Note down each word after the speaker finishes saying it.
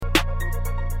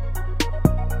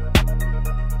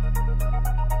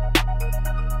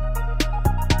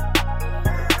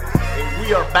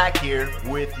we are back here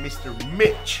with Mr.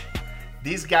 Mitch.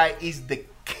 This guy is the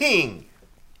king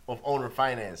of owner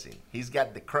financing. He's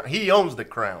got the crown. He owns the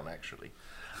crown, actually.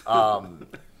 If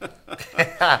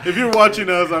you're watching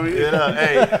us, I mean,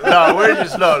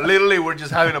 literally, we're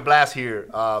just having a blast here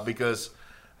because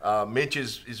Mitch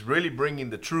is really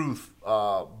bringing the truth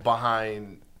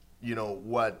behind,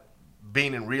 what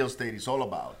being in real estate is all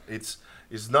about. It's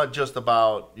not just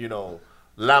about,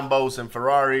 Lambos and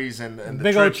Ferraris and the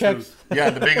big old checks.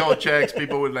 The big old checks.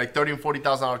 People with like $30,000 and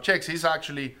 $40,000 checks. He's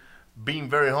actually being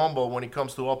very humble when it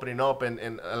comes to opening up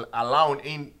and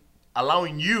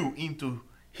allowing you into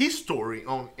his story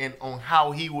on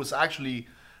how he was actually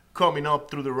coming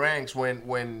up through the ranks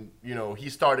when he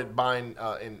started buying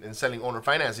and selling owner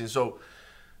financing. So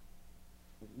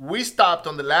we stopped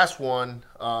on the last one,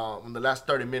 on the last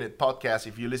 30-minute podcast,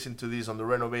 if you listen to this on the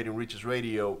Renovating Riches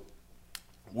Radio,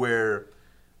 where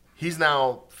he's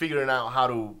now figuring out how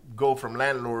to go from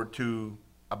landlord to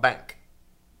a bank.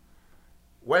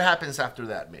 What happens after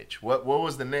that, Mitch? What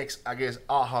was the next, I guess,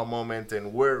 aha moment,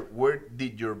 and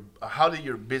how did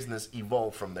your business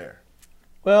evolve from there?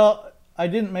 Well, I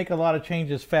didn't make a lot of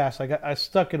changes fast. I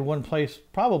stuck in one place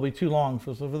probably too long.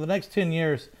 So for the next 10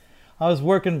 years, I was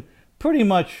working pretty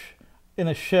much in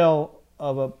a shell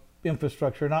of a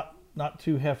infrastructure, not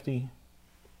too hefty.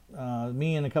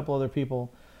 Me and a couple other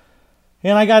people,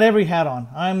 and I got every hat on.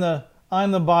 I'm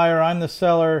the buyer. I'm the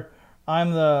seller.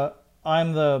 I'm the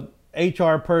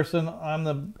HR person. I'm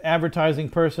the advertising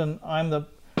person. I'm the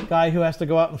guy who has to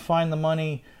go out and find the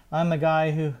money. I'm the guy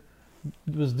who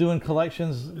was doing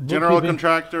collections. General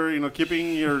contractor,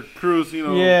 keeping your crews,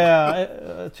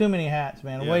 Yeah, too many hats,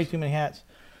 man. Yes. Way too many hats.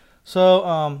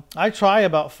 So I try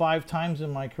about 5 times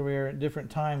in my career at different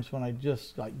times when I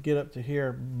just get up to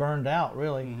here burned out,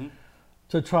 really,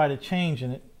 to try to change.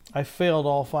 And I failed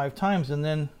all 5 times. And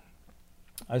then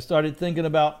I started thinking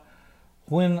about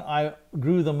when I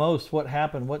grew the most, what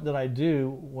happened? What did I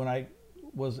do when I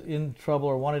was in trouble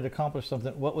or wanted to accomplish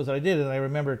something? What was it I did? And I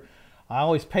remembered I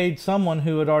always paid someone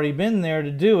who had already been there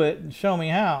to do it and show me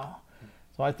how.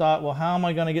 So I thought, well, how am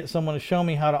I going to get someone to show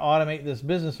me how to automate this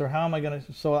business, or how am I going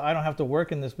to, so I don't have to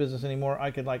work in this business anymore.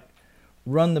 I could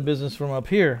run the business from up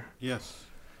here. Yes.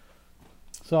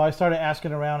 So I started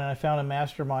asking around, and I found a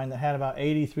mastermind that had about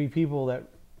 83 people that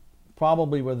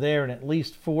probably were there, and at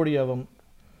least 40 of them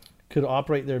could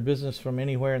operate their business from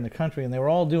anywhere in the country, and they were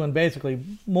all doing basically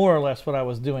more or less what I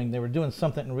was doing. They were doing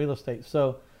something in real estate.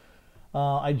 So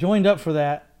I joined up for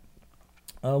that.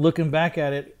 Looking back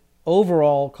at it,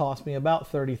 overall cost me about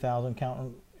 $30,000,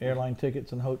 counting airline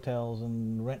tickets and hotels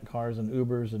and rent cars and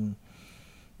Ubers and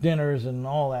dinners and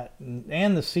all that,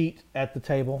 and the seat at the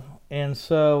table. And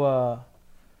so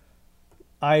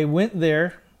I went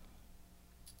there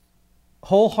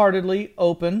wholeheartedly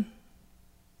open.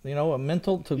 A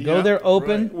mental to go there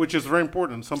open. Right. Which is very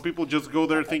important. Some people just go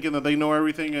there thinking that they know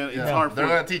everything, and it's hard. They're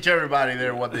going to teach everybody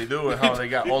there what they do and how they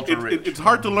got ultra rich. It's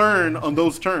hard to learn on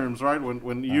those terms, right?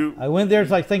 I went there,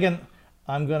 it's thinking,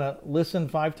 I'm going to listen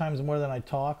 5 times more than I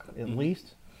talk, at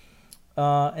least.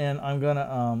 And I'm going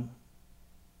to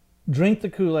drink the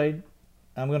Kool-Aid.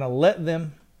 I'm going to let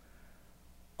them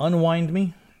unwind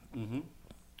me.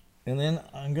 And then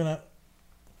I'm going to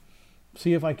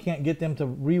see if I can't get them to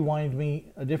rewind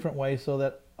me a different way so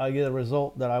that I get a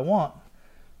result that I want.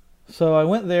 So I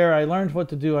went there, I learned what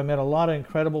to do. I met a lot of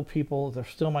incredible people. They're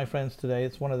still my friends today.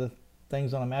 It's one of the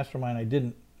things on a mastermind I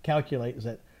didn't calculate, is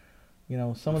that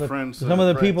some of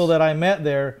the people that I met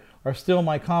there are still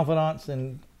my confidants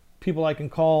and people I can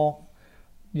call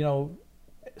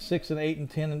 6 and 8 and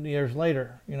 10 years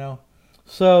later.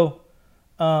 So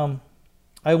I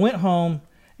went home.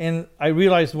 And I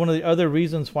realized one of the other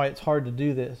reasons why it's hard to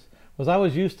do this was I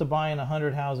was used to buying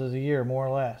 100 houses a year, more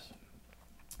or less.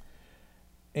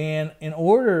 And in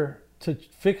order to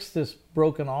fix this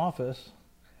broken office,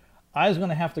 I was going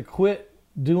to have to quit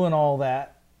doing all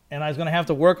that, and I was going to have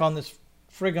to work on this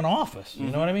friggin' office. You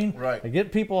know what I mean? Right. I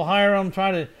get people, hire them, try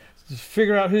to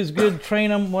figure out who's good, train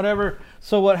them, whatever.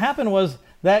 So what happened was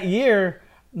that year,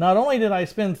 not only did I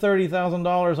spend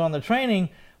 $30,000 on the training,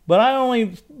 but I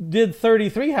only did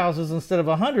 33 houses instead of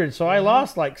 100, so I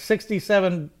lost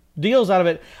 67 deals out of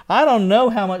it. I don't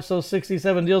know how much those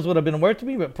 67 deals would have been worth to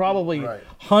me, but probably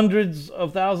hundreds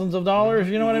of thousands of dollars,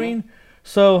 you know what I mean?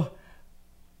 So,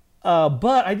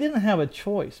 but I didn't have a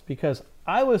choice because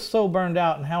I was so burned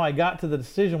out, and how I got to the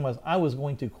decision was I was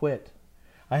going to quit.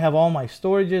 I have all my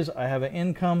storages, I have an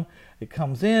income, it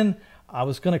comes in. I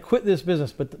was going to quit this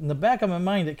business, but in the back of my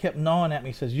mind, it kept gnawing at me.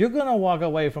 It says, you're going to walk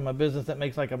away from a business that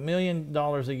makes $1 million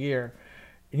a year,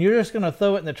 and you're just going to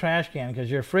throw it in the trash can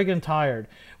because you're friggin' tired.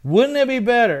 Wouldn't it be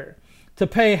better to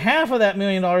pay half of that $1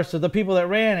 million to the people that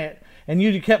ran it, and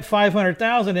you kept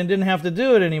 500,000 and didn't have to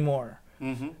do it anymore.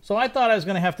 So I thought I was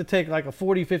going to have to take like a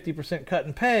 40-50% cut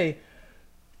in pay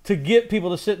to get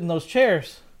people to sit in those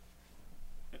chairs.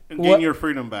 And gain your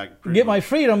freedom back. Get my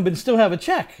freedom, but still have a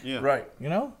check. Yeah. Right. You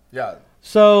know? Yeah.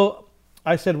 So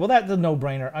I said, well, that's a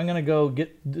no-brainer. I'm going to go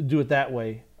do it that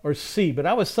way, or C. But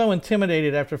I was so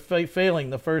intimidated after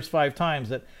failing the first 5 times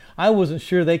that I wasn't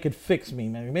sure they could fix me.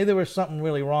 Maybe there was something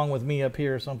really wrong with me up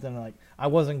here or something, like I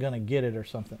wasn't going to get it or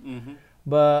something.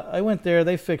 But I went there.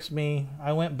 They fixed me.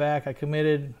 I went back. I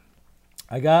committed.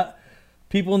 I got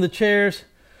people in the chairs.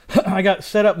 I got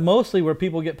set up mostly where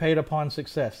people get paid upon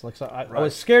success. Like, so I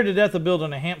was scared to death of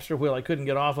building a hamster wheel I couldn't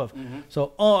get off of.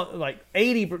 So like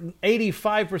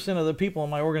 85% of the people in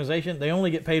my organization, they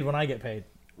only get paid when I get paid.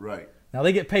 Right. Now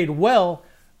they get paid well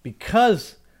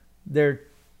because they're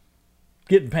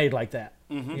getting paid like that.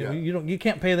 You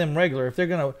can't pay them regular if they're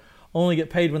going to only get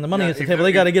paid when the money hits the table.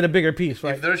 They got to get a bigger piece,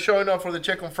 right? If they're showing up for the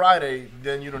check on Friday,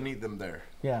 then you don't need them there.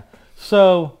 Yeah.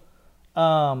 So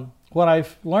what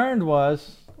I've learned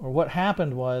was, or what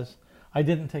happened was, I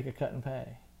didn't take a cut in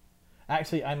pay.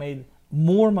 Actually, I made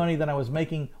more money than I was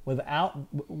making without,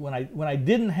 when I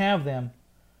didn't have them.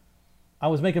 I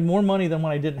was making more money than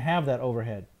when I didn't have that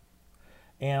overhead.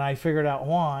 And I figured out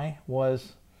why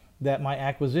was that my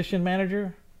acquisition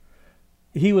manager,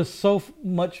 he was so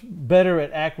much better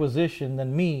at acquisition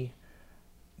than me.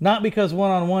 Not because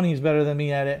one-on-one he's better than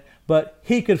me at it, but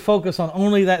he could focus on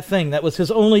only that thing. That was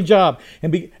his only job.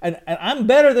 And I'm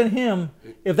better than him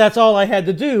if that's all I had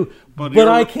to do, but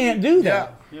I can't do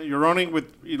that. Yeah, you're running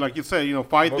with, like you said,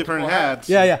 5 different hats.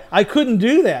 Yeah. I couldn't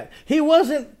do that. He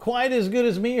wasn't quite as good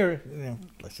as me, or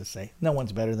let's just say no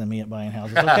one's better than me at buying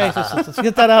houses. Okay, so let's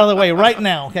get that out of the way right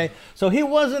now. Okay, so he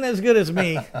wasn't as good as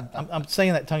me. I'm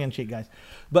saying that tongue in cheek, guys.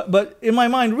 But in my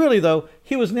mind, really though,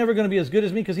 he was never going to be as good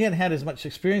as me because he hadn't had as much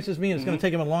experience as me, and it's going to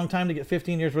take him a long time to get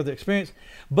 15 years worth of experience.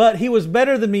 But he was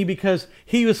better than me because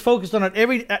he was focused on it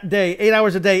every day, 8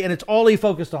 hours a day, and it's all he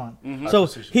focused on. So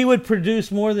he would produce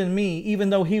more than me, even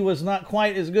though he was not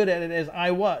quite as good at it as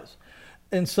I was.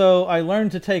 And so I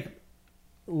learned to take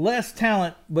less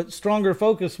talent, but stronger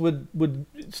focus would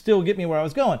still get me where I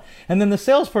was going. And then the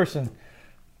salesperson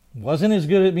wasn't as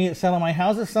good at me at selling my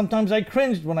houses. Sometimes I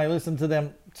cringed when I listened to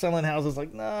them selling houses,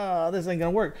 like, nah, this ain't gonna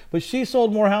work. But she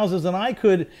sold more houses than I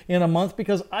could in a month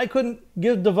because I couldn't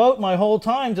devote my whole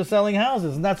time to selling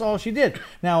houses, and that's all she did.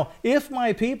 Now, if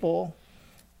my people,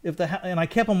 and I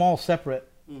kept them all separate,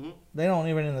 they don't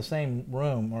even in the same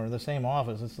room or the same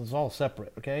office. It's all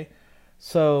separate, okay?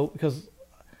 So, because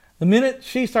the minute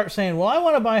she starts saying, well, I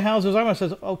want to buy houses, I'm going to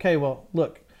say, okay, well,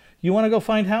 look, you want to go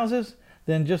find houses?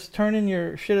 Then just turn in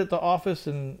your shit at the office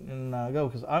and go,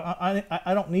 because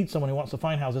I don't need someone who wants to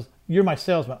find houses. You're my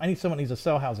salesman. I need someone who needs to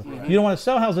sell houses. You don't want to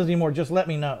sell houses anymore, just let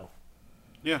me know.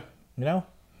 Yeah.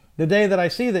 The day that I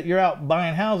see that you're out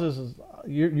buying houses,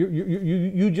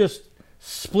 you just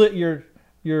split your...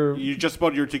 You just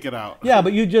bought your ticket out. Yeah,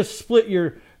 but you just split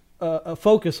your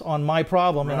focus on my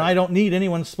problem, and I don't need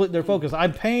anyone to split their focus.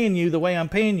 I'm paying you the way I'm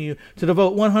paying you to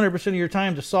devote 100% of your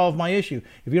time to solve my issue.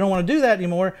 If you don't want to do that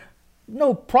anymore,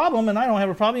 no problem, and I don't have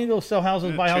a problem. You go sell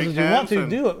houses, buy houses you want to,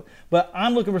 do it. But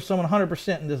I'm looking for someone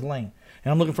 100% in this lane,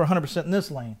 and I'm looking for 100% in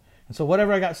this lane. And so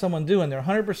whatever I got someone doing, they're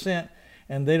 100%,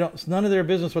 and it's none of their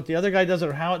business what the other guy does it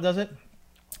or how it does it.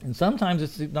 And sometimes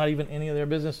it's not even any of their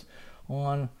business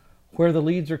on where the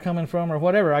leads are coming from or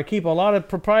whatever. I keep a lot of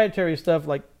proprietary stuff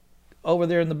like over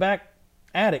there in the back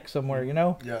attic somewhere,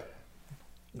 Yeah.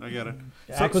 I get it.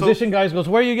 Acquisition guys goes,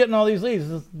 where are you getting all these leads?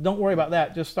 Says, don't worry about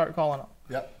that. Just start calling them.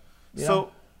 Yeah.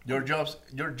 So your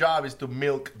job is to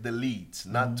milk the leads,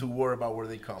 not to worry about where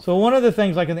they come from. So one of the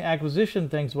things, like in the acquisition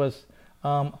things, was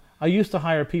I used to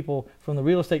hire people from the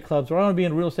real estate clubs, or I want to be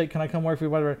in real estate, can I come work for you,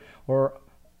 whatever, or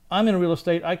I'm in real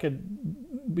estate, I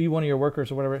could be one of your workers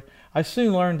or whatever. I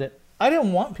soon learned that I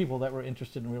didn't want people that were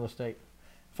interested in real estate.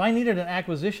 If I needed an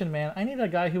acquisition man, I needed a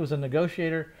guy who was a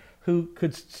negotiator who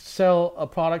could sell a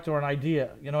product or an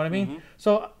idea. You know what I mean?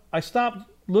 So I stopped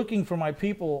looking for my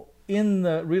people in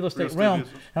the real estate realm,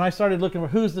 and I started looking for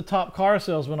who's the top car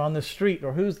salesman on this street,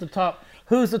 or who's the top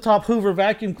Hoover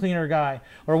vacuum cleaner guy,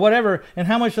 or whatever, and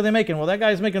how much are they making? Well, that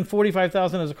guy's making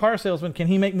 $45,000 as a car salesman. Can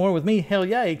he make more with me? Hell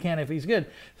yeah, he can if he's good.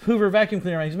 Hoover vacuum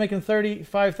cleaner, he's making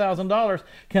 $35,000.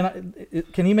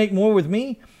 Can he make more with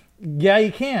me? Yeah, he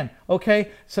can.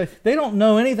 Okay, so they don't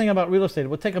know anything about real estate. It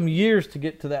would take them years to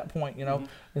get to that point,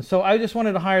 And so I just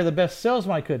wanted to hire the best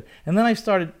salesman I could. And then I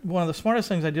started, one of the smartest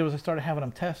things I did was I started having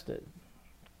them tested.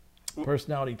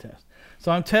 Personality test.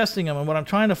 So I'm testing them, and what I'm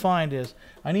trying to find is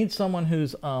I need someone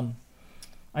who's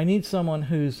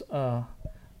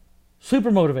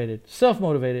super motivated,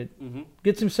 self-motivated,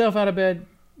 gets himself out of bed,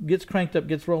 gets cranked up,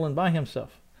 gets rolling by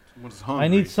himself. Someone's I hungry.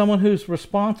 need someone who's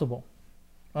responsible,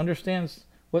 understands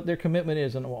what their commitment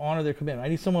is and will honor their commitment. I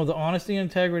need someone with honesty and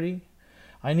integrity.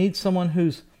 I need someone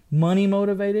who's money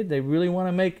motivated. They really want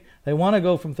to make, they want to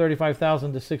go from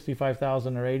 35,000 to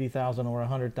 65,000 or 80,000 or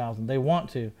 100,000. They want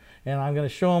to. And I'm going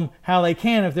to show them how they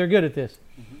can if they're good at this.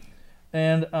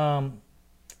 And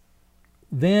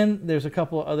then there's a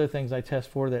couple of other things I test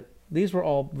for that these were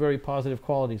all very positive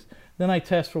qualities. Then I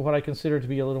test for what I consider to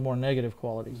be a little more negative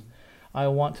qualities. I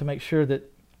want to make sure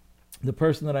that the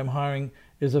person that I'm hiring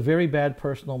is a very bad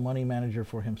personal money manager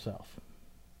for himself.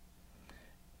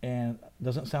 And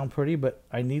doesn't sound pretty, but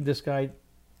I need this guy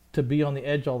to be on the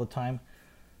edge all the time.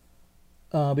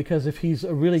 Because if he's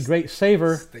a really great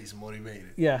saver, Stays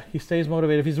motivated. yeah, he stays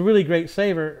motivated. If he's a really great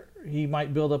saver, he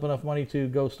might build up enough money to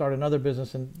go start another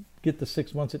business and get the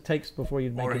 6 months it takes before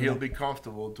you'd make Or it. he'll be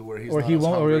comfortable to where he's Or not he as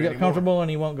won't, or hungry he'll get anymore. comfortable and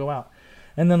he won't go out.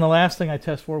 And then the last thing I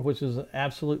test for, which is an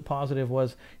absolute positive,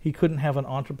 was he couldn't have an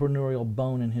entrepreneurial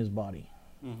bone in his body.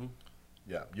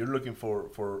 Yeah, you're looking for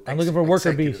I'm looking for worker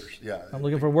executors. bees. Yeah, I'm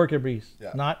looking for worker bees,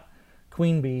 Yeah. not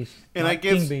queen bees, And not I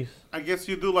guess king bees. I guess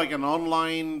you do like an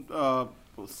online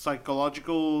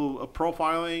psychological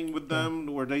profiling with them,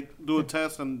 where they do a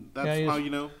test, and that's Yeah, you how just- you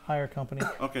know. Hire a company.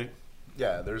 Okay,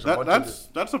 yeah. There's a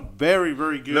bunch that's a very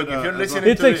very good. Look, if you're listening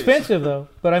It's to this. expensive though,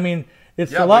 but I mean,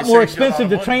 it's Yeah, a but lot it more saves you a lot expensive of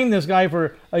to money. train this guy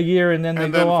for a year and then they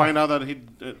and go then off. find out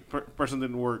that person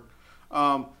didn't work.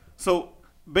 So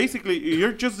basically,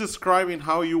 you're just describing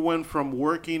how you went from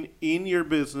working in your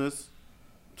business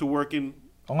to working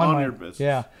on my- your business.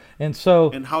 Yeah, and so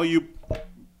And how you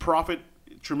profit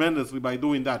tremendously by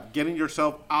doing that, getting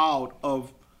yourself out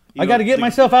of. I got to get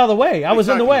myself out of the way. I was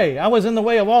in the Exactly. way. I was in the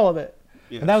way of all of it.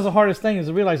 Yes. And that was the hardest thing, is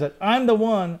to realize that I'm the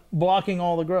one blocking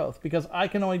all the growth because I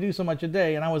can only do so much a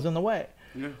day and I was in the way.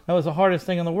 Yeah. That was the hardest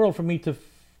thing in the world for me to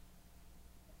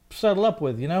settle up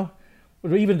with, you know,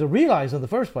 or even to realize in the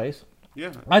first place.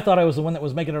 Yeah. I thought I was the one that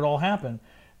was making it all happen.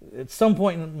 At some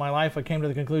point in my life, I came to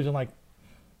the conclusion, like,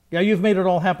 yeah, you've made it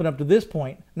all happen up to this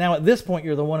point. Now at this point,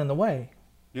 you're the one in the way.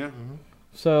 Yeah.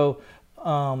 So,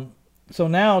 so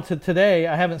now to today,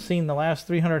 I haven't seen the last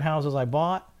 300 houses I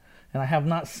bought, and I have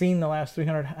not seen the last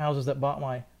 300 houses that bought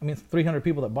my. I mean, 300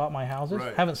 people that bought my houses.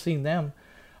 Right. Haven't seen them.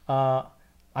 I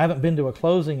haven't been to a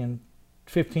closing in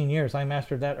 15 years. I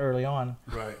mastered that early on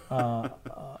Right.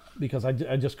 because I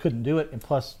just couldn't do it. And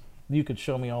plus, you could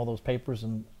show me all those papers,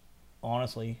 and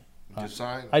honestly, Just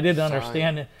sign. I didn't sign,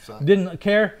 understand it. sign. Didn't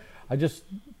care. I just.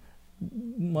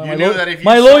 My knew that if you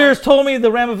my signed- lawyers told me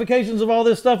the ramifications of all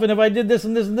this stuff, and if I did this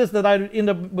and this and this, that I'd end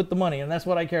up with the money, and that's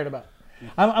what I cared about.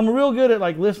 I'm real good at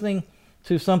like listening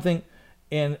to something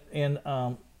and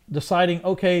deciding,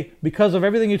 okay, because of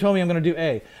everything you told me, I'm going to do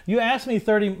A. You asked me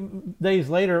 30 days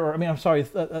later, or I mean, I'm sorry,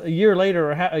 a year later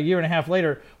or a year and a half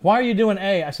later, why are you doing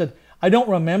A? I said, I don't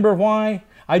remember why.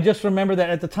 I just remember that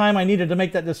at the time I needed to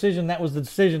make that decision. That was the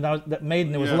decision that made,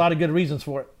 and there was a Yeah. lot of good reasons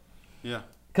for it. Yeah.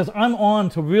 Because I'm on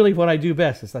to really what I do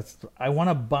best. I want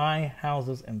to buy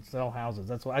houses and sell houses.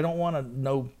 That's what I don't want to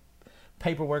know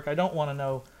paperwork. I don't want to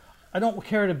know. I don't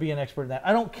care to be an expert in that.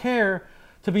 I don't care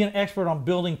to be an expert on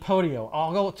building Podio.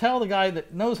 I'll go tell the guy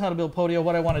that knows how to build Podio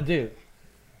what I want to do.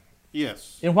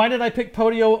 Yes. And why did I pick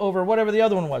Podio over whatever the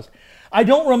other one was? I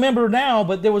don't remember now,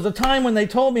 but there was a time when they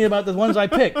told me about the ones I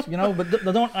picked. You know, but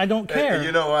I don't care.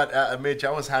 You know what, Mitch?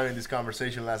 I was having this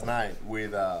conversation last night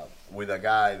with a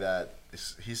guy that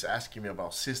he's asking me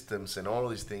about systems and all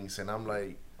these things, and I'm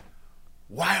like,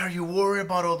 why are you worried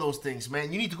about all those things,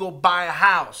 man? You need to go buy a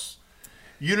house.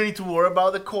 You don't need to worry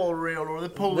about the cold rail or the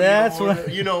podium. That's or right.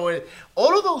 You know,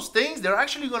 all of those things, they're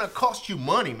actually going to cost you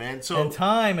money, man. So and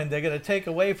time, and they're going to take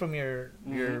away from your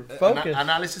focus.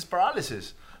 analysis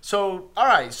paralysis. So, all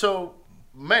right. So,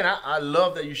 man, I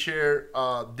love that you share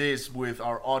this with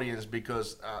our audience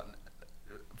because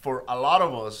for a lot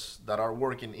of us that are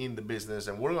working in the business,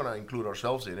 and we're going to include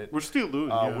ourselves in it, We're still doing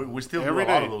it. we still Every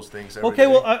do a lot day. of those things. Every Okay, day.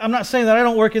 well, I'm not saying that I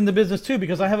don't work in the business too,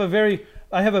 because I have a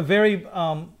very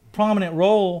prominent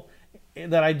role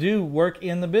that I do work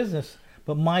in the business.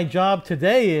 But my job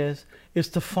today is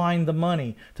to find the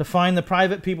money, to find the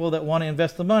private people that want to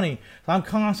invest the money. So I'm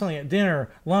constantly at dinner,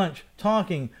 lunch,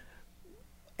 talking,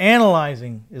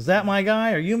 analyzing. Is that my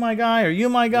guy? Are you my guy? Are you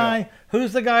my guy? Yeah.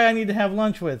 Who's the guy I need to have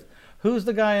lunch with? Who's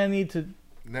the guy I need to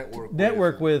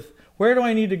network with? Where do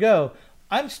I need to go?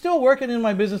 I'm still working in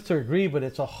my business to agree, but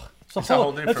it's a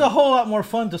whole lot more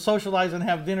fun to socialize and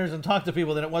have dinners and talk to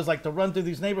people than it was like to run through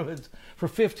these neighborhoods for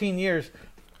 15 years.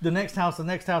 the next house, the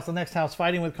next house, the next house,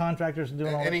 fighting with contractors and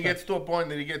doing all that And he stuff. gets to a point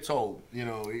that he gets old.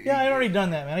 Yeah, I'd already done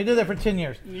that, man. I did that for 10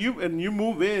 years. You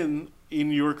move in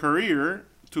your career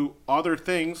to other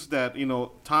things that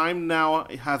time now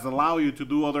has allowed you to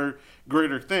do other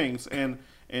greater things, and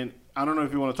I don't know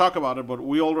if you want to talk about it, but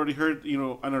we already heard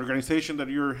an organization that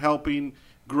you're helping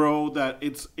grow that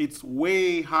it's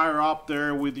way higher up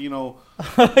there with Yeah,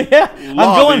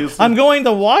 I'm going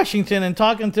to Washington and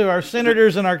talking to our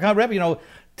senators and our rep,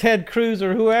 Ted Cruz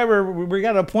or whoever. We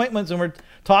got appointments and we're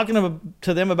talking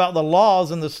to them about the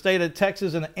laws in the state of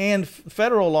Texas and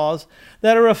federal laws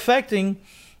that are affecting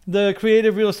the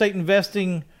creative real estate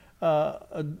investing.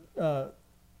 What's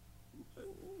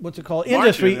it called?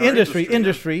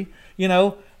 Industry.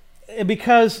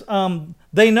 Because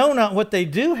they know not what they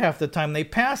do half the time. They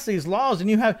pass these laws, and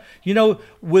you have,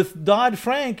 with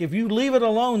Dodd-Frank, if you leave it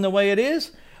alone the way it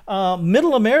is,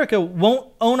 middle America won't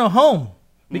own a home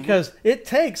because it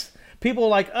takes people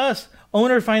like us,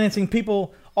 owner financing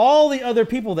people, all the other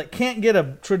people that can't get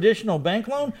a traditional bank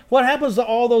loan. What happens to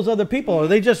all those other people? Are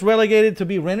they just relegated to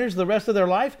be renters the rest of their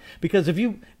life? Because if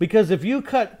you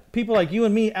cut people like you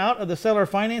and me out of the seller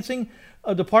financing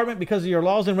department because of your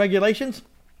laws and regulations,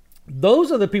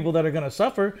 those are the people that are going to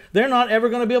suffer. They're not ever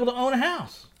going to be able to own a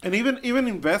house. And even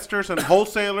investors and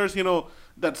wholesalers,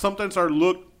 that sometimes are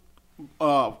looked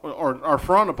or are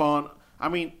frowned upon. I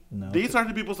mean, these are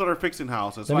the people that are fixing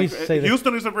houses.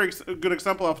 Houston is a very good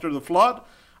example after the flood.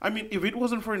 I mean, if it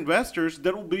wasn't for investors,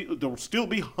 there will still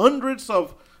be hundreds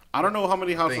of, I don't know how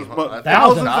many houses, but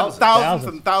thousands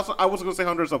and thousands. I was going to say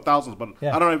hundreds of thousands, but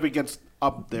I don't know if it gets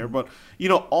up there. But,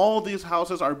 all these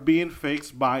houses are being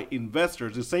fixed by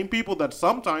investors. The same people that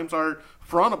sometimes are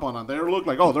frowned upon. And they look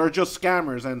like, they're just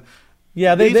scammers. And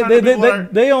yeah,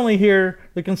 they only hear,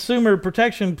 the consumer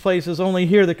protection places only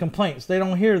hear the complaints. They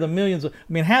don't hear the millions of,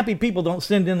 happy people don't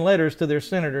send in letters to their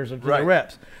senators or to their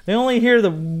reps. They only hear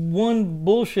the one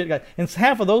bullshit guy. And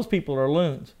half of those people are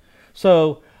loons.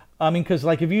 So, because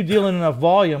if you deal in enough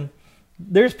volume,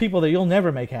 there's people that you'll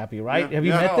never make happy, right? Have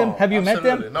you met them? Have you met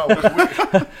them? No,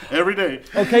 every day.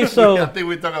 Okay, so I think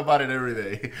we talk about it every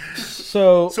day.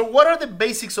 So what are the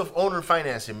basics of owner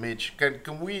financing, Mitch?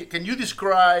 Can you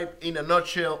describe in a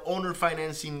nutshell owner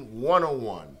financing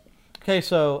 101? Okay,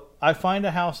 so I find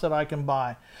a house that I can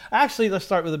buy. Actually, let's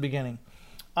start with the beginning.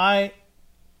 I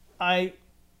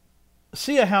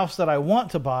see a house that I want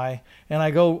to buy, and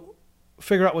I go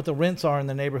figure out what the rents are in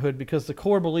the neighborhood, because the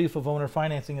core belief of owner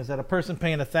financing is that a person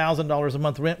paying $1,000 a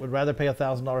month rent would rather pay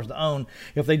 $1,000 to own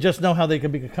if they just know how they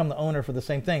could become the owner for the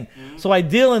same thing. So I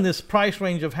deal in this price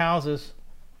range of houses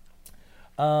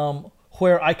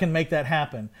where I can make that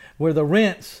happen, where the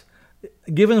rents,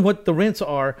 given what the rents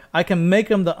are, I can make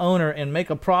them the owner and make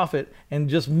a profit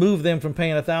and just move them from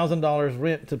paying $1,000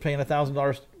 rent to paying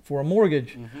 $1,000 for a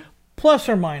mortgage, plus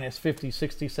or minus 50,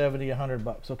 60, 70,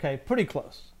 $100. Okay, pretty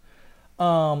close.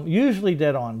 Usually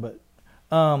dead on, but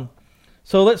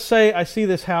so let's say I see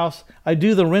this house, I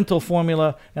do the rental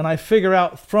formula, and I figure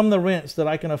out from the rents that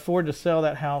I can afford to sell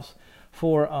that house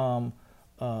for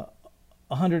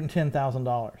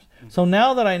 $110,000. So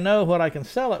now that I know what I can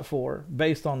sell it for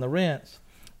based on the rents,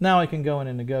 now I can go in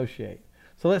and negotiate.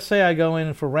 So let's say I go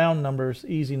in for round numbers,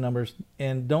 easy numbers,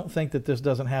 and don't think that this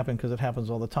doesn't happen, because it happens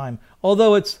all the time.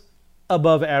 Although it's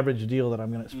above average deal that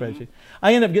I'm going to spreadsheet.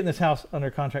 I end up getting this house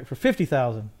under contract for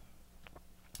 $50,000.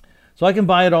 So I can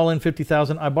buy it all in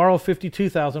 $50,000. I borrow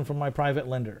 $52,000 from my private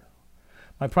lender.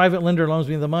 My private lender loans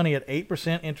me the money at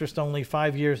 8% interest only,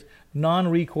 5 years,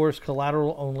 non-recourse,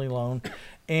 collateral only loan,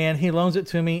 and he loans it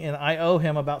to me, and I owe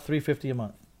him about $350 a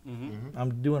month.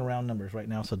 I'm doing round numbers right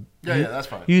now, so yeah, that's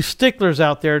fine. You sticklers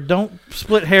out there, don't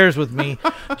split hairs with me.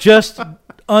 Just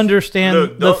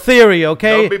understand the theory,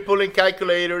 okay? Don't be pulling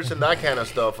calculators and that kind of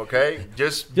stuff, okay?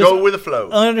 Just go with the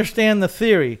flow. Understand the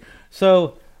theory.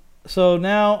 So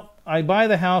now I buy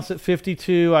the house at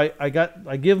 52.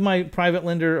 I give my private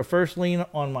lender a first lien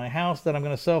on my house that I'm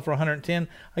going to sell for 110.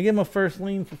 I give him a first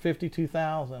lien for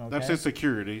 52,000. Okay? That's his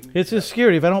security. It's his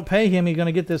security. If I don't pay him, he's going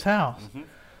to get this house.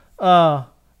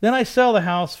 Then I sell the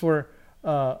house for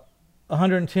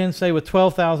 110, say with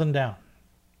 12,000 down.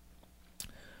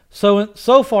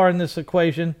 So far in this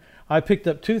equation, I picked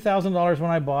up $2,000 when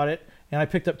I bought it, and I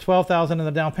picked up $12,000 in the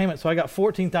down payment, so I got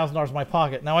 $14,000 in my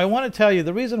pocket. Now I want to tell you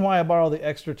the reason why I borrow the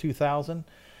extra $2,000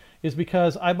 is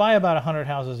because I buy about 100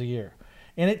 houses a year,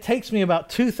 and it takes me about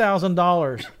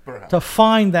 $2,000 to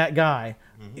find that guy.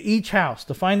 Each house,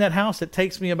 to find that house, it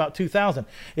takes me about $2,000.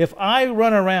 If I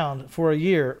run around for a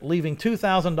year leaving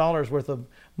 $2,000 worth of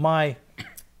my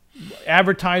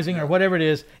advertising or whatever it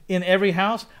is in every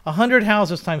house. 100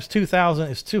 houses times 2,000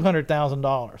 is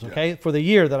 $200,000. Okay, for the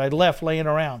year that I left laying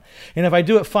around. And if I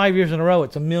do it 5 years in a row,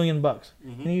 it's $1 million. Any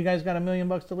of you guys got $1 million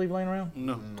to leave laying around?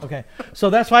 No. Okay, so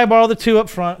that's why I borrow the 2 up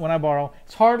front when I borrow.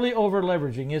 It's hardly over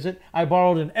leveraging, is it? I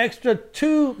borrowed an extra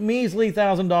 $2 measly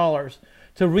 $1,000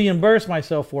 to reimburse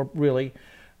myself for, really,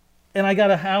 and I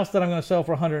got a house that I'm going to sell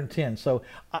for 110. So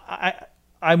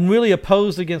I'm really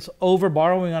opposed against over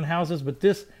borrowing on houses, but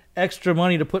this extra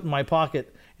money to put in my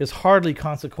pocket is hardly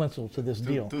consequential to this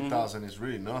deal. 2,000 is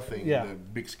really nothing in the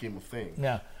big scheme of things.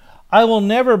 Yeah, I will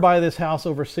never buy this house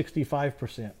over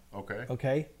 65%. Okay.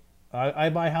 Okay, I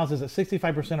buy houses at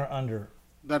 65% or under.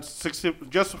 That's 60.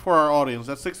 Just for our audience,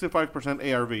 that's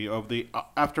 65% ARV of the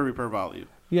after repair value.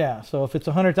 Yeah, so if it's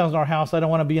a $100,000 house, I don't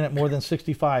want to be in it more than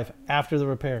 65 after the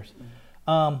repairs.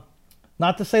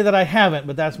 Not to say that I haven't,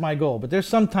 but that's my goal. But there's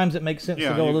sometimes it makes sense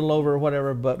to go a little over or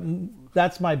whatever, but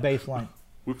that's my baseline.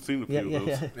 We've seen a few of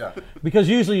those. Yeah. Because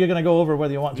usually you're going to go over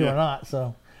whether you want to or not.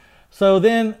 So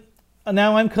then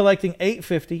now I'm collecting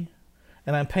 $850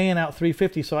 and I'm paying out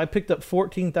 $350. So I picked up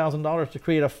 $14,000 to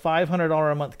create a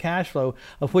 $500 a month cash flow,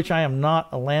 of which I am not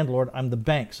a landlord. I'm the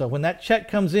bank. So when that check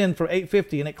comes in for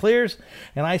 $850 and it clears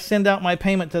and I send out my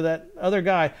payment to that other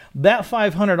guy, that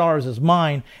 $500 is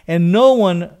mine, and no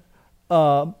one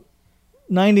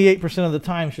 98% of the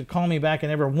time should call me back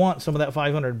and ever want some of that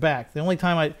 $500 back. The only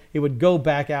time it would go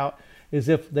back out is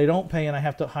if they don't pay and I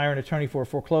have to hire an attorney for a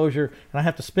foreclosure and I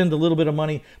have to spend a little bit of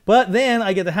money. But then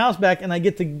I get the house back and I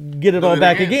get to get it all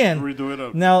back again. Redo it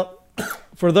up. Now,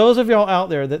 for those of y'all out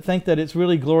there that think that it's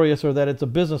really glorious or that it's a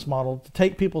business model to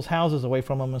take people's houses away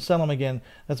from them and sell them again,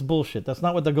 that's bullshit. That's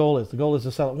not what the goal is. The goal is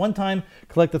to sell it one time,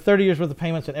 collect the 30 years worth of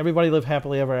payments, and everybody live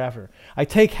happily ever after. I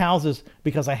take houses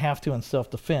because I have to in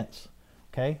self-defense.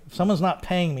 Okay? If someone's not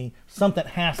paying me, something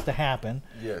has to happen,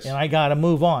 and I got to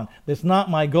move on. That's not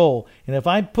my goal. And if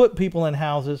I put people in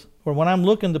houses, or when I'm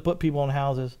looking to put people in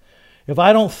houses, if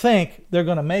I don't think they're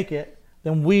going to make it,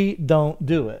 then we don't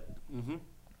do it. Mm-hmm.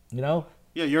 You know?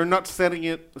 Yeah, you're not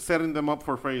setting them up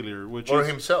for failure, or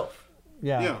himself.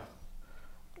 Yeah.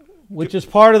 Which is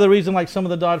part of the reason, like, some of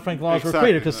the Dodd-Frank laws were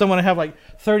created, because someone would have like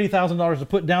 $30,000 to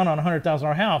put down on a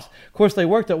 $100,000 house. Of course, they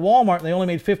worked at Walmart and they only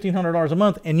made $1,500 a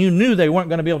month, and you knew they weren't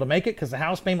going to be able to make it because the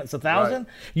house payment's $1,000. Right.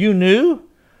 You knew,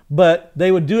 but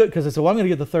they would do it because they said, "Well, I'm going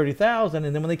to get the $30,000, and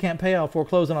then when they can't pay, I'll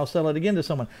foreclose and I'll sell it again to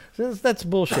someone." So that's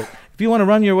bullshit. If you want to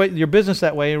run your business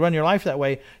that way and run your life that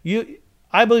way,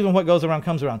 I believe in what goes around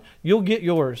comes around. You'll get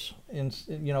yours,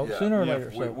 sooner or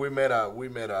later. We met a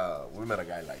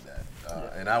guy like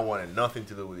that, and I wanted nothing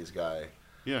to do with this guy.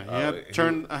 Yeah, he had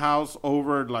turned a house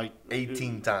over like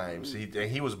 18 times.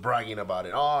 He was bragging about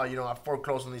it. Oh, I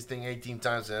foreclosed on this thing 18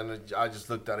 times, and I just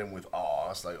looked at him with awe. I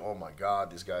was like, oh my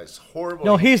God, this guy's horrible.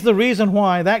 No, he's the reason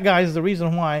why. That guy is the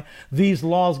reason why these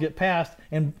laws get passed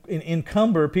and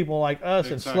encumber people like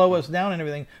us and slow us down and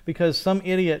everything, because some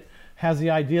idiot has the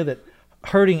idea that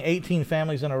hurting 18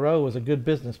 families in a row is a good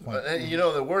business plan.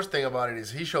 The worst thing about it is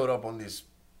he showed up on this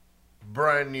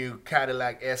brand new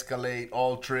Cadillac Escalade,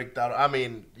 all tricked out. I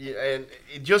mean, and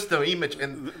just the image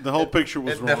and the whole picture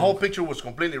was wrong. The whole picture was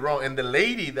completely wrong. And the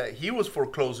lady that he was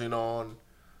foreclosing on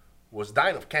was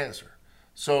dying of cancer.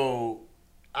 So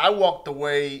I walked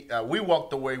away. We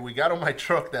walked away. We got on my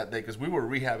truck that day because we were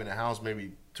rehabbing a house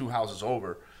maybe 2 houses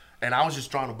over, and I was just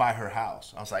trying to buy her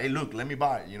house. I was like, "Hey, look, let me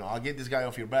buy it. I'll get this guy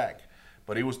off your back."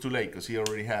 But it was too late because he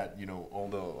already had,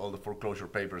 all the foreclosure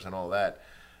papers and all that.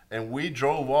 And we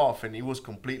drove off, and it was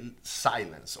complete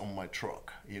silence on my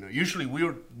truck. Usually we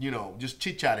were, just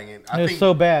chit-chatting. And I think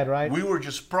so bad, right? We were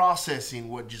just processing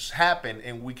what just happened,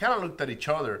 and we kind of looked at each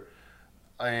other,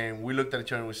 and we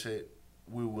said,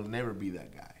 we will never be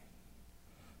that guy.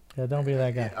 Yeah, don't be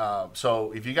that guy.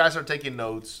 So if you guys are taking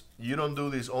notes, you don't do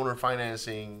this owner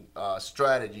financing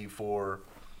strategy for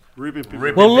ripping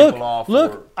people off.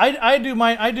 Look, I do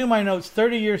my notes.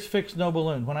 30 years fixed, no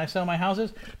balloon. When I sell my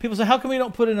houses, people say, "How come we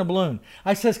don't put in a balloon?"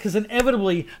 I says, because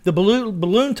inevitably the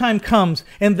balloon time comes,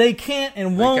 and they can't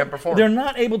and won't. They can't perform. They're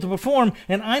not able to perform,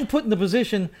 and I'm put in the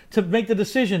position to make the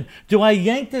decision. Do I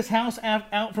yank this house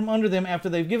out from under them after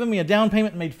they've given me a down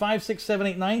payment and made 5, 6, 7,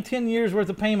 8, 9, 10 years worth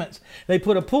of payments? They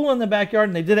put a pool in the backyard,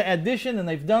 and they did an addition, and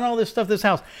they've done all this stuff to this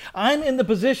house. I'm in the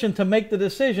position to make the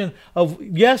decision of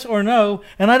yes or no,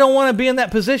 and I don't want to be in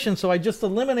that position, so I just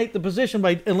eliminate the position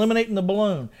by eliminating the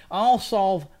balloon. I'll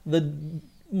solve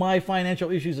my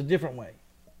financial issues a different way.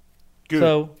 Good.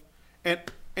 So,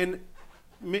 and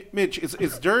Mitch,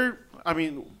 is there? I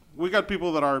mean, we got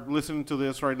people that are listening to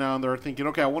this right now, and they're thinking,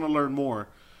 okay, I want to learn more.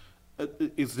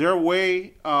 is there a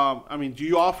way? I mean, do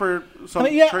you offer some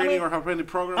training or have any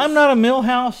programs? I'm not a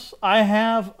Millhouse.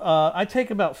 I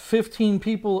take about 15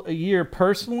 people a year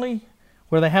personally,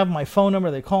 where they have my phone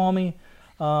number. They call me.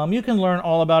 You can learn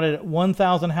all about it at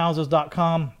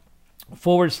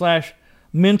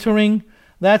 1000houses.com/mentoring.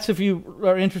 That's if you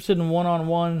are interested in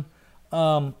one-on-one.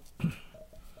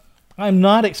 I'm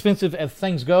not expensive as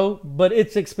things go, but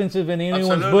it's expensive in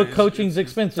anyone's book. Coaching's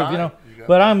expensive, you know.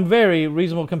 But I'm very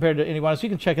reasonable compared to anyone else. You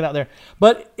can check it out there.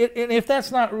 But if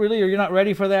that's not really, or you're not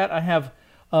ready for that, I have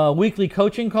a weekly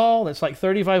coaching call that's like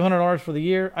 $3,500 for the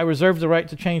year. I reserve the right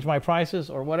to change my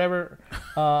prices or whatever.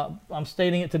 I'm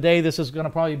stating it today. This is going to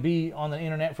probably be on the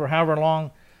internet for however long.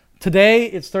 Today,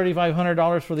 it's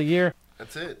 $3,500 for the year.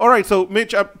 That's it. All right, so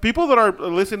Mitch, people that are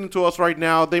listening to us right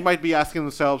now, they might be asking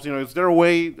themselves, you know, is there a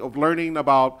way of learning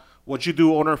about what you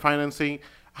do, owner financing?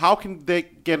 How can they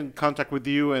get in contact with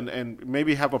you and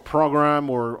maybe have a program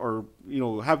or you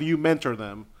know, have you mentor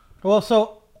them? Well,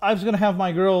 so I was going to have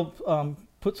my girl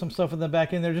put some stuff in the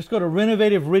back in there. Just go to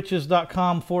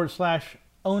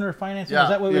renovativeriches.com/owner financing. Is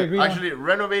that what we agreed on? Actually,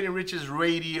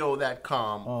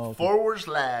 renovatingrichesradio.com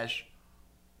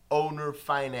 /owner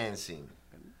financing.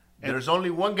 There's only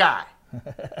one guy,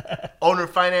 owner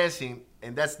financing,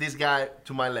 and that's this guy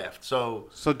to my left. So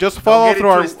just follow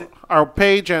through our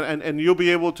page, and you'll be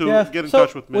able to get in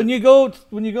touch with me. When you go to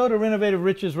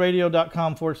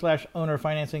renovativerichesradio.com /owner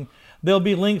financing, there'll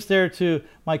be links there to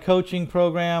my coaching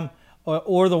program,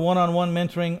 or the one-on-one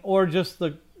mentoring, or just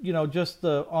the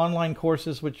online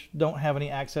courses which don't have any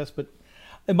access. But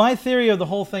my theory of the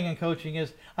whole thing in coaching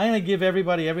is I'm going to give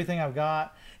everybody everything I've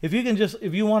got. If you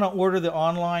want to order the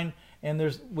online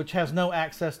which has no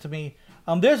access to me,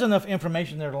 there's enough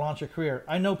information there to launch a career.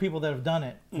 I know people that have done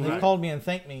it. Mm-hmm. They've called me and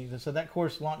thanked me. They said that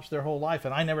course launched their whole life,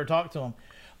 and I never talked to them.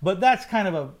 But that's kind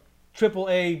of a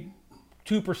AAA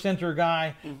 2%er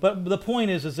guy. Mm-hmm. But the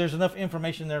point is there's enough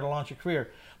information there to launch a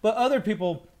career. But other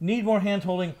people need more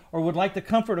hand-holding or would like the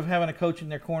comfort of having a coach in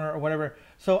their corner or whatever.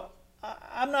 So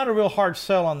I'm not a real hard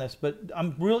sell on this, but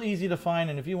I'm real easy to find.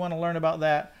 And if you want to learn about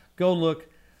that, go look.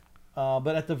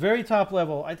 But at the very top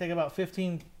level, I take about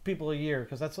 15 people a year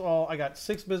because that's all. I got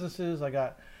 6 businesses. I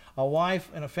got a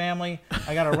wife and a family.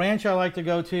 I got a ranch I like to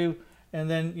go to. And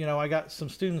then, I got some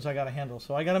students I got to handle.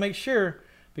 So I got to make sure,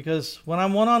 because when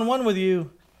I'm one-on-one with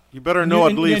you, you better know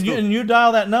at least. And you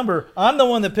dial that number, I'm the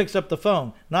one that picks up the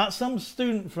phone, not some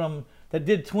student that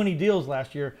did 20 deals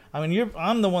last year. I mean,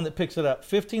 I'm the one that picks it up.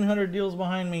 1,500 deals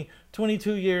behind me,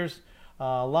 22 years.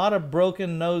 A lot of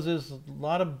broken noses, a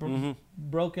lot of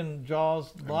broken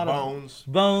jaws, a lot of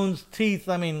bones, teeth.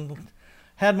 I mean,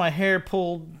 had my hair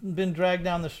pulled, been dragged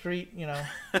down the street.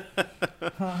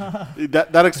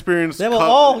 that experience. That will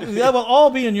all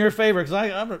be in your favor,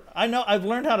 because I know I've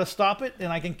learned how to stop it,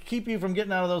 and I can keep you from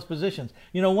getting out of those positions.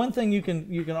 One thing you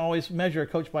can always measure a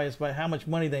coach by is by how much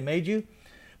money they made you,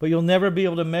 but you'll never be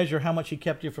able to measure how much he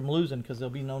kept you from losing, because there'll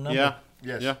be no number. Yeah.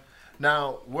 Yes. Yeah.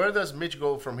 Now, where does Mitch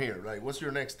go from here? Like, what's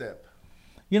your next step?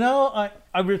 I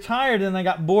retired and I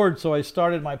got bored, so I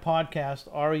started my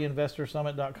podcast,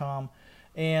 reinvestorsummit.com.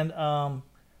 And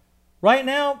right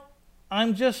now,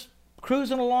 I'm just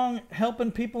cruising along,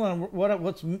 helping people. And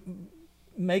what's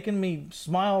making me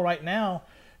smile right now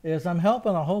is I'm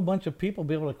helping a whole bunch of people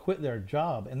be able to quit their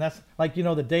job. And that's like,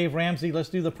 the Dave Ramsey, let's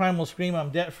do the primal scream,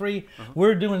 I'm debt free. Uh-huh.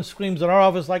 We're doing screams at our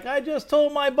office like, I just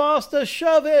told my boss to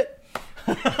shove it.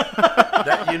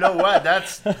 You know what?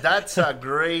 That's a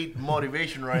great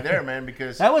motivation right there, man.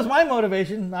 Because that was my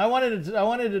motivation. I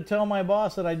wanted to tell my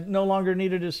boss that I no longer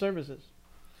needed his services.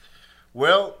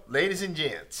 Well, ladies and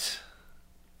gents,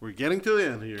 we're getting to the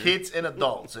end here. Kids and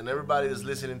adults, and everybody that's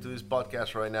listening to this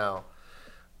podcast right now,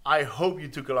 I hope you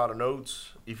took a lot of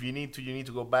notes. If you need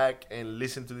to go back and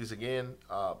listen to this again.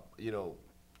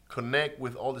 Connect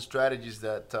with all the strategies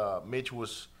that Mitch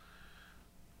was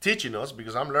teaching us,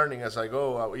 because I'm learning as I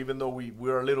go. Even though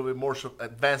we're a little bit more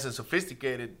advanced and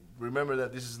sophisticated, remember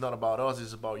that this is not about us,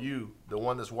 it's about you, the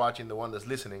one that's watching, the one that's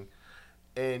listening.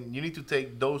 And you need to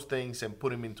take those things and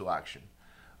put them into action.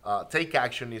 Take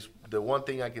action is the one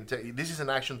thing I can tell you. This is an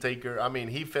action taker. I mean,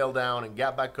 he fell down and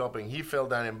got back up, and he fell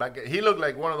down and back. He looked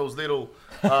like one of those little,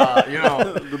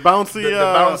 the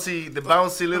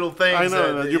bouncy little things. I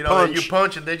know, that you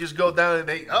punch and they just go down, and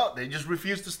they just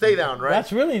refuse to stay down, right?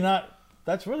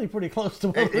 That's really pretty close to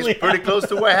what it's pretty close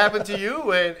to what happened to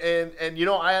you, and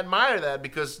I admire that,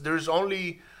 because there's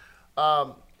only,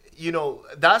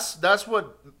 that's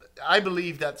what I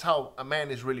believe. That's how a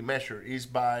man is really measured, is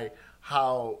by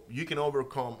how you can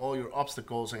overcome all your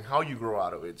obstacles and how you grow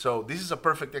out of it. So this is a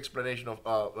perfect explanation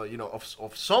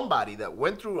of somebody that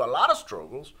went through a lot of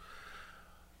struggles,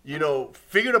 you know,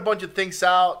 figured a bunch of things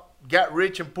out, got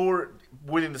rich and poor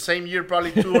within the same year,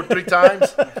 probably 2 or 3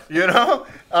 times, you know?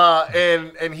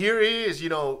 And here he is, you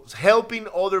know, helping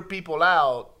other people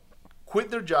out, quit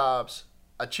their jobs,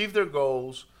 achieve their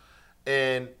goals,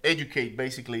 and educate,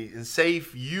 basically, and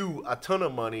save you a ton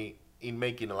of money in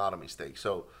making a lot of mistakes.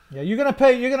 So yeah, you're gonna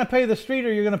pay the street,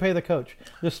 or you're gonna pay the coach.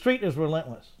 The street is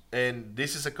relentless. And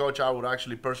this is a coach I would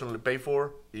actually personally pay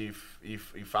for if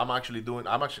I'm actually doing.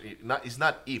 It's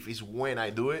not if, it's when I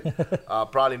do it.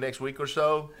 Probably next week or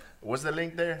so. What's the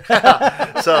link there?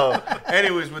 So,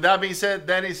 anyways, with that being said,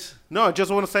 Dennis. No, I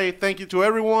just want to say thank you to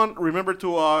everyone. Remember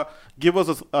to give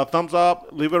us a thumbs up,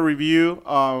 leave a review,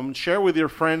 share with your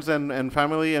friends and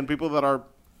family and people that are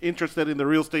interested in the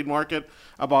real estate market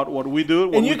about what we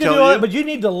do. And you can do it, but you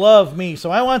need to love me.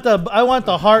 So I want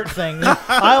the heart thing.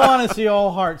 I want to see all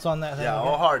hearts on that thing. Yeah,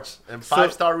 all hearts and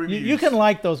 5-star reviews. You can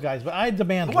like those guys, but I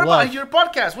demand what love. What about your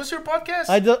podcast? What's your podcast?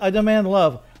 I demand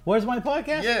love. Where's my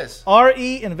podcast? Yes.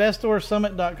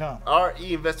 REInvestorsummit.com.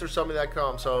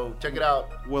 REInvestorsummit.com. So check it out.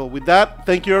 Well, with that,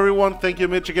 thank you, everyone. Thank you,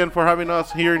 Mitch, again for having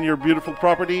us here in your beautiful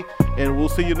property. And we'll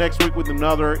see you next week with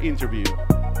another interview.